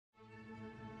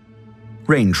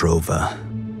Range Rover.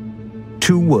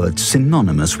 Two words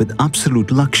synonymous with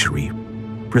absolute luxury,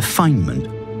 refinement,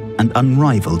 and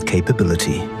unrivaled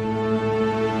capability.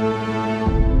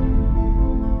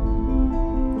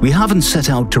 We haven't set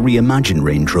out to reimagine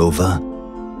Range Rover,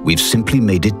 we've simply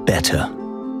made it better.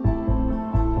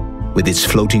 With its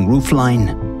floating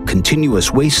roofline,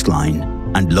 continuous waistline,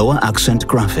 and lower accent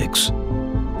graphics,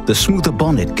 the smoother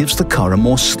bonnet gives the car a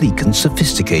more sleek and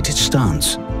sophisticated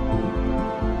stance,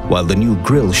 while the new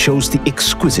grille shows the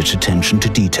exquisite attention to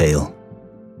detail.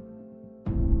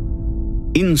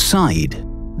 Inside,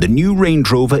 the new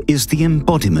Range Rover is the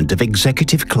embodiment of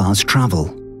executive-class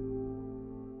travel.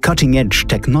 Cutting-edge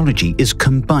technology is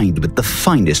combined with the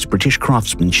finest British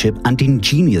craftsmanship and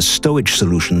ingenious stowage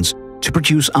solutions to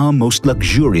produce our most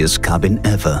luxurious cabin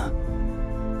ever.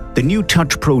 The new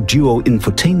Touch Pro Duo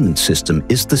infotainment system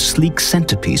is the sleek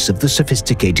centerpiece of the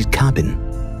sophisticated cabin.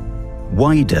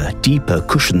 Wider, deeper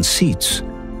cushioned seats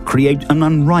create an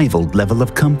unrivaled level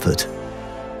of comfort.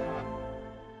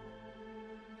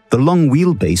 The long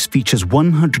wheelbase features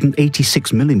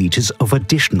 186 millimeters of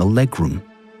additional legroom,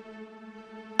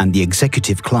 and the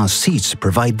executive class seats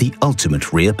provide the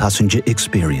ultimate rear passenger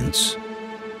experience.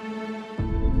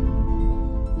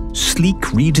 Sleek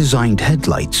redesigned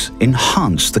headlights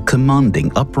enhance the commanding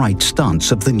upright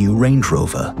stance of the new Range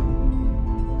Rover,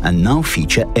 and now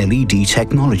feature LED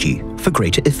technology for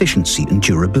greater efficiency and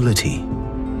durability.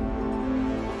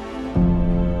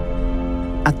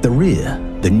 At the rear,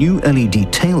 the new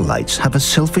LED taillights have a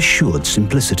self-assured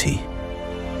simplicity.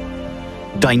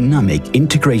 Dynamic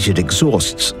integrated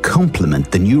exhausts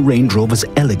complement the new Range Rover's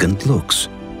elegant looks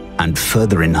and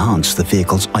further enhance the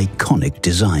vehicle's iconic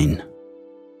design.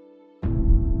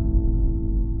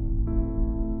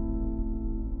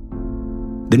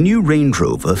 The new Range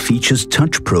Rover features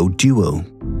Touch Pro Duo.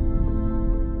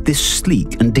 This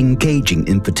sleek and engaging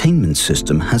infotainment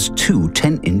system has two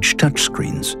 10-inch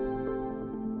touchscreens.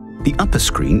 The upper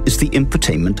screen is the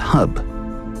infotainment hub,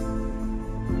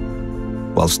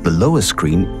 whilst the lower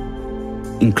screen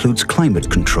includes climate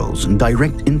controls and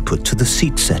direct input to the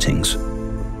seat settings.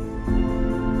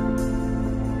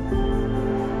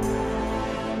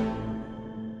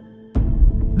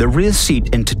 The rear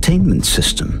seat entertainment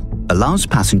system allows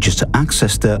passengers to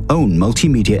access their own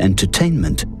multimedia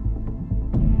entertainment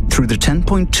through the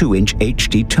 10.2-inch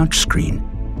HD touchscreen,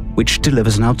 which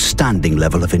delivers an outstanding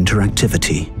level of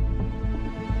interactivity.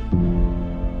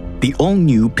 The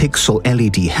all-new Pixel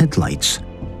LED headlights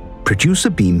produce a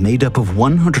beam made up of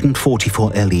 144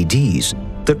 LEDs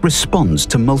that responds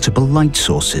to multiple light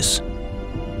sources.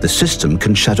 The system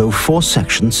can shadow 4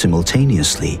 sections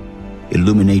simultaneously,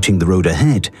 illuminating the road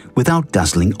ahead without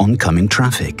dazzling oncoming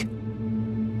traffic.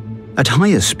 At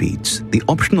higher speeds, the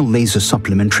optional laser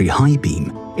supplementary high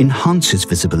beam enhances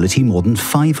visibility more than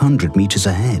 500 meters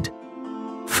ahead,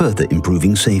 further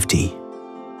improving safety.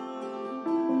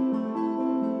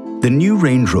 The new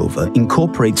Range Rover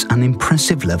incorporates an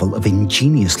impressive level of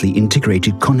ingeniously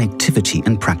integrated connectivity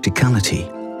and practicality.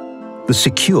 The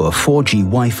secure 4G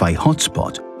Wi-Fi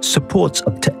hotspot supports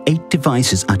up to 8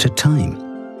 devices at a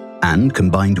time, and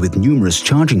combined with numerous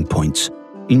charging points,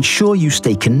 ensure you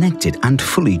stay connected and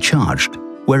fully charged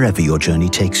wherever your journey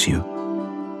takes you.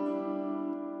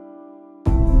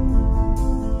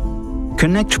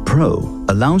 Connect Pro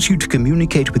allows you to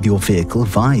communicate with your vehicle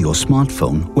via your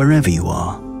smartphone wherever you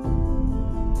are.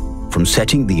 From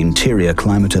setting the interior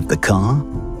climate of the car,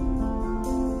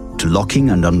 to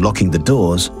locking and unlocking the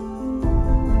doors,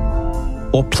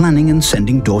 or planning and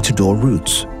sending door-to-door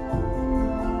routes.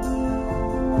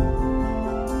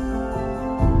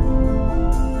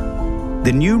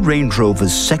 The new Range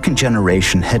Rover's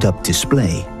second-generation head-up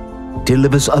display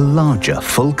delivers a larger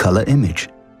full-color image,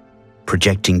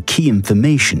 projecting key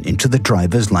information into the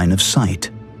driver's line of sight.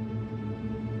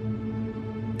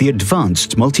 The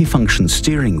advanced multifunction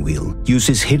steering wheel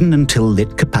uses hidden until lit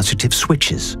capacitive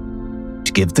switches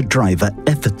to give the driver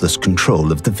effortless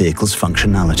control of the vehicle's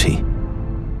functionality.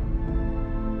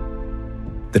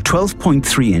 The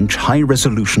 12.3-inch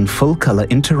high-resolution full-color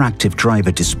interactive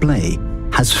driver display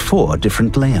has 4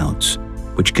 different layouts,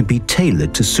 which can be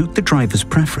tailored to suit the driver's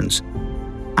preference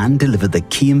and deliver the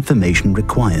key information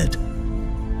required.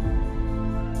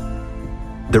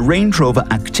 The Range Rover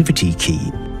Activity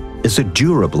Key is a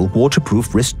durable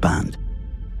waterproof wristband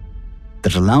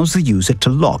that allows the user to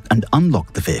lock and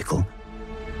unlock the vehicle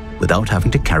without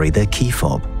having to carry their key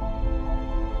fob.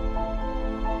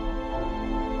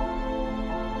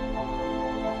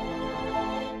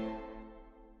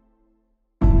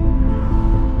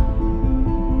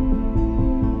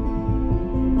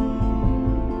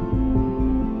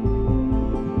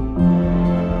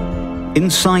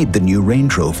 Inside the new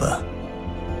Range Rover,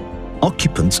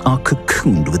 occupants are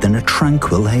cocooned within a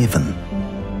tranquil haven.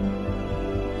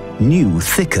 New,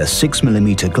 thicker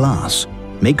 6mm glass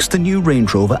makes the new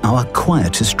Range Rover our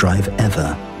quietest drive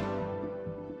ever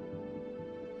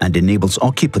and enables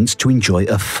occupants to enjoy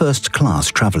a first-class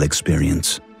travel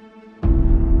experience.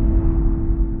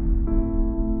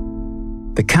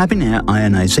 The cabin air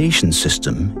ionization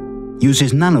system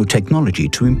uses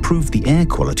nanotechnology to improve the air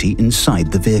quality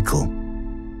inside the vehicle.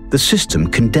 The system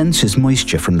condenses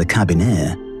moisture from the cabin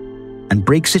air and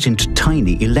breaks it into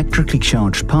tiny electrically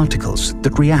charged particles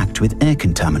that react with air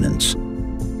contaminants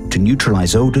to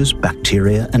neutralize odors,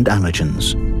 bacteria, and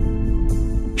allergens.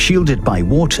 Shielded by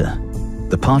water,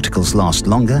 the particles last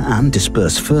longer and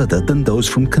disperse further than those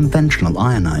from conventional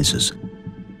ionizers,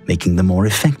 making them more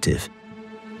effective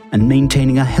and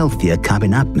maintaining a healthier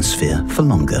cabin atmosphere for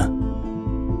longer.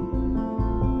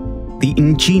 The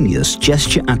ingenious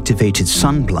gesture-activated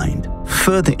sun blind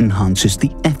further enhances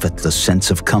the effortless sense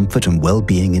of comfort and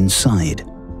well-being inside.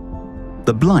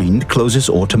 The blind closes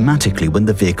automatically when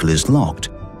the vehicle is locked,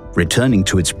 returning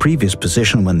to its previous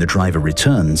position when the driver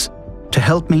returns, to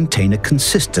help maintain a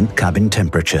consistent cabin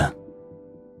temperature.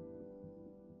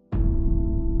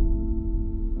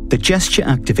 The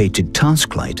gesture-activated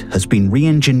task light has been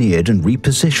re-engineered and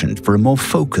repositioned for a more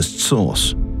focused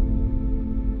source,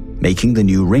 making the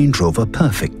new Range Rover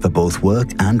perfect for both work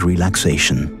and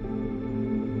relaxation.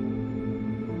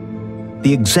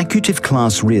 The executive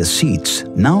class rear seats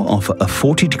now offer a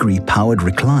 40-degree powered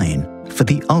recline for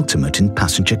the ultimate in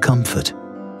passenger comfort.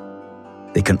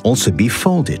 They can also be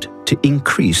folded to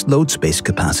increase load space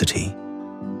capacity.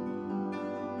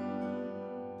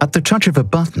 At the touch of a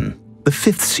button, the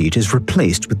fifth seat is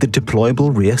replaced with the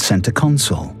deployable rear center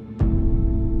console,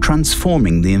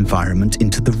 transforming the environment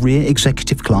into the rear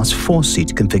executive class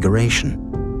 4-seat configuration,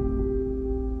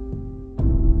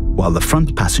 while the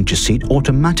front passenger seat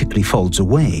automatically folds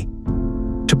away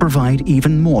to provide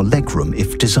even more legroom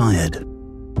if desired.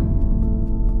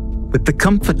 With the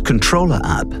Comfort Controller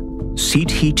app,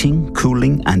 seat heating,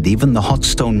 cooling, and even the hot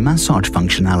stone massage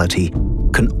functionality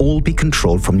can all be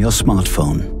controlled from your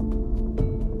smartphone.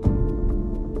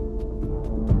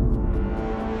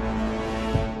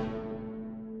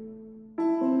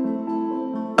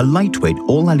 A lightweight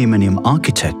all-aluminium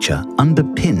architecture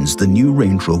underpins the new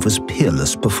Range Rover's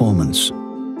peerless performance.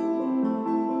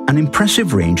 An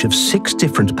impressive range of 6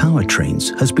 different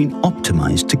powertrains has been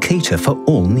optimized to cater for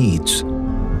all needs.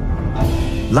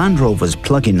 Land Rover's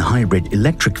plug-in hybrid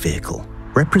electric vehicle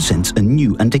represents a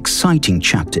new and exciting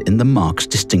chapter in the marque's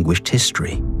distinguished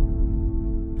history.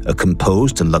 A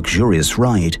composed and luxurious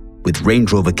ride with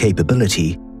Range Rover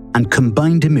capability and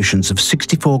combined emissions of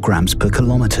 64 grams per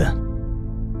kilometre.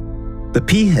 The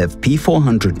PHEV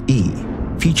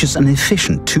P400e features an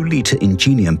efficient 2-litre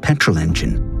Ingenium petrol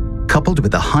engine coupled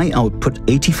with a high-output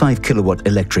 85 kilowatt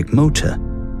electric motor,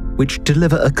 which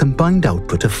deliver a combined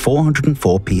output of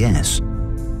 404 PS.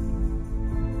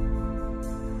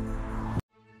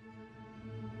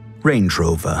 Range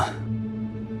Rover.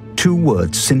 2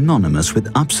 words synonymous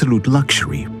with absolute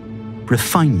luxury,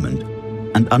 refinement,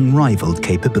 and unrivaled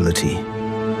capability.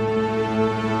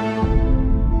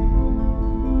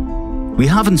 We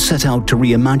haven't set out to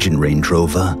reimagine Range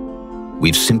Rover,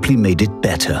 we've simply made it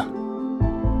better.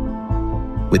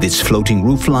 With its floating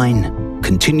roofline,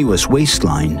 continuous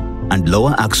waistline, and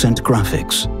lower accent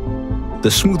graphics, the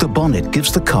smoother bonnet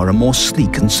gives the car a more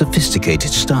sleek and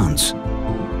sophisticated stance,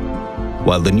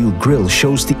 while the new grille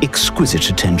shows the exquisite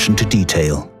attention to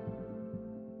detail.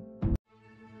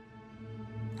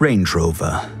 Range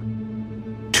Rover.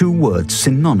 2 words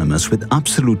synonymous with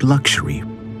absolute luxury,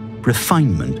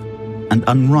 refinement, and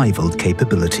unrivaled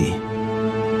capability.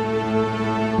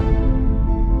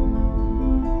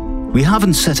 We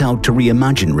haven't set out to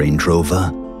reimagine Range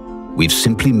Rover, we've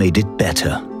simply made it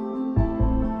better.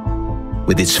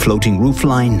 With its floating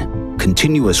roofline,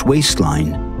 continuous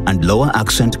waistline, and lower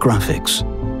accent graphics,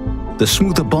 the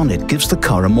smoother bonnet gives the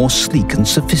car a more sleek and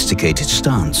sophisticated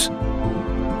stance,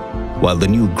 while the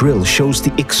new grille shows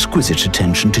the exquisite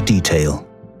attention to detail.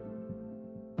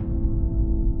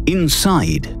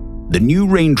 Inside, the new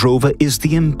Range Rover is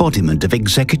the embodiment of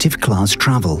executive class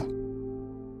travel.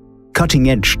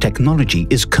 Cutting-edge technology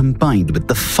is combined with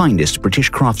the finest British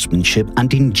craftsmanship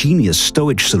and ingenious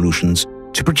stowage solutions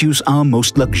to produce our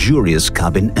most luxurious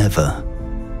cabin ever.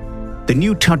 The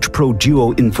new Touch Pro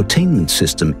Duo infotainment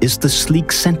system is the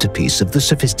sleek centerpiece of the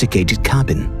sophisticated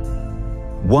cabin.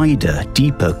 Wider,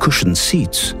 deeper cushioned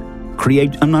seats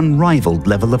create an unrivaled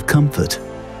level of comfort.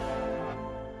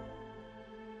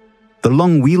 The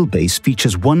long wheelbase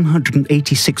features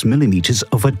 186 mm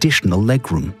of additional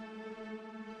legroom,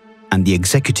 and the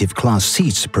executive class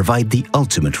seats provide the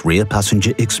ultimate rear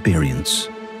passenger experience.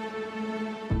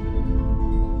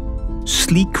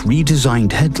 Sleek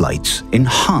redesigned headlights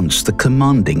enhance the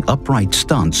commanding upright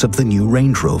stance of the new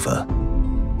Range Rover,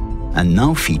 and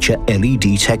now feature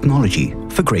LED technology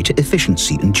for greater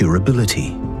efficiency and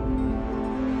durability.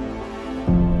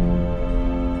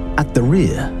 At the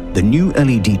rear, the new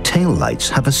LED taillights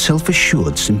have a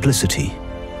self-assured simplicity.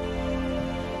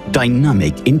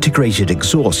 Dynamic integrated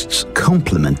exhausts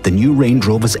complement the new Range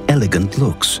Rover's elegant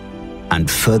looks and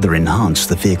further enhance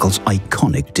the vehicle's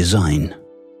iconic design.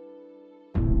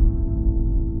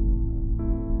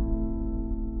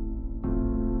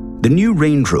 The new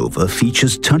Range Rover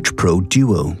features Touch Pro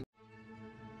Duo.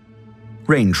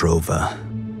 Range Rover.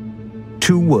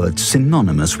 Two words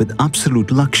synonymous with absolute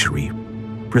luxury,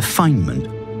 refinement,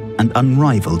 and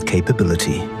unrivaled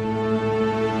capability.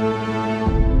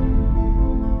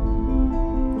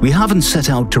 We haven't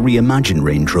set out to reimagine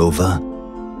Range Rover,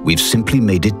 we've simply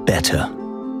made it better.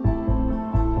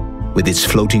 With its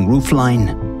floating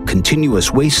roofline,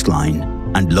 continuous waistline,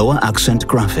 and lower accent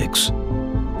graphics,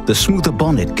 the smoother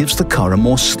bonnet gives the car a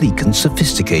more sleek and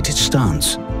sophisticated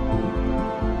stance,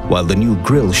 while the new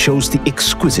grille shows the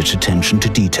exquisite attention to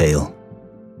detail.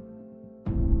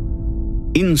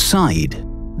 Inside,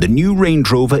 the new Range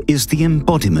Rover is the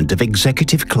embodiment of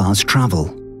executive class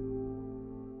travel.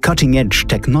 Cutting-edge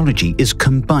technology is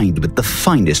combined with the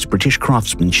finest British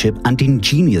craftsmanship and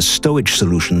ingenious stowage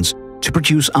solutions to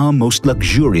produce our most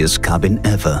luxurious cabin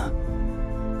ever.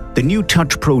 The new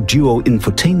Touch Pro Duo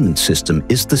infotainment system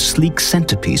is the sleek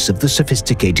centerpiece of the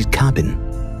sophisticated cabin.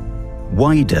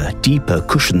 Wider, deeper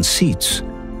cushioned seats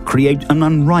create an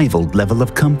unrivaled level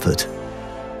of comfort.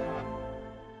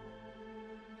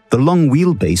 The long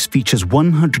wheelbase features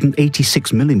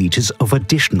 186 millimeters of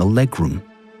additional legroom,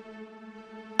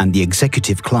 and the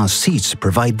executive class seats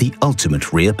provide the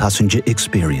ultimate rear passenger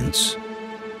experience.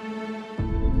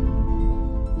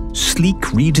 Sleek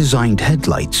redesigned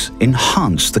headlights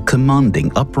enhance the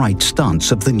commanding upright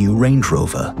stance of the new Range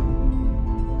Rover,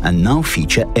 and now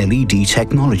feature LED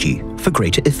technology for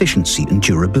greater efficiency and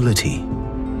durability.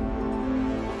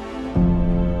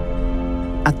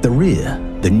 At the rear,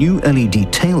 the new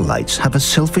LED taillights have a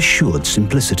self-assured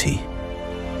simplicity.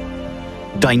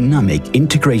 Dynamic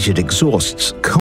integrated exhausts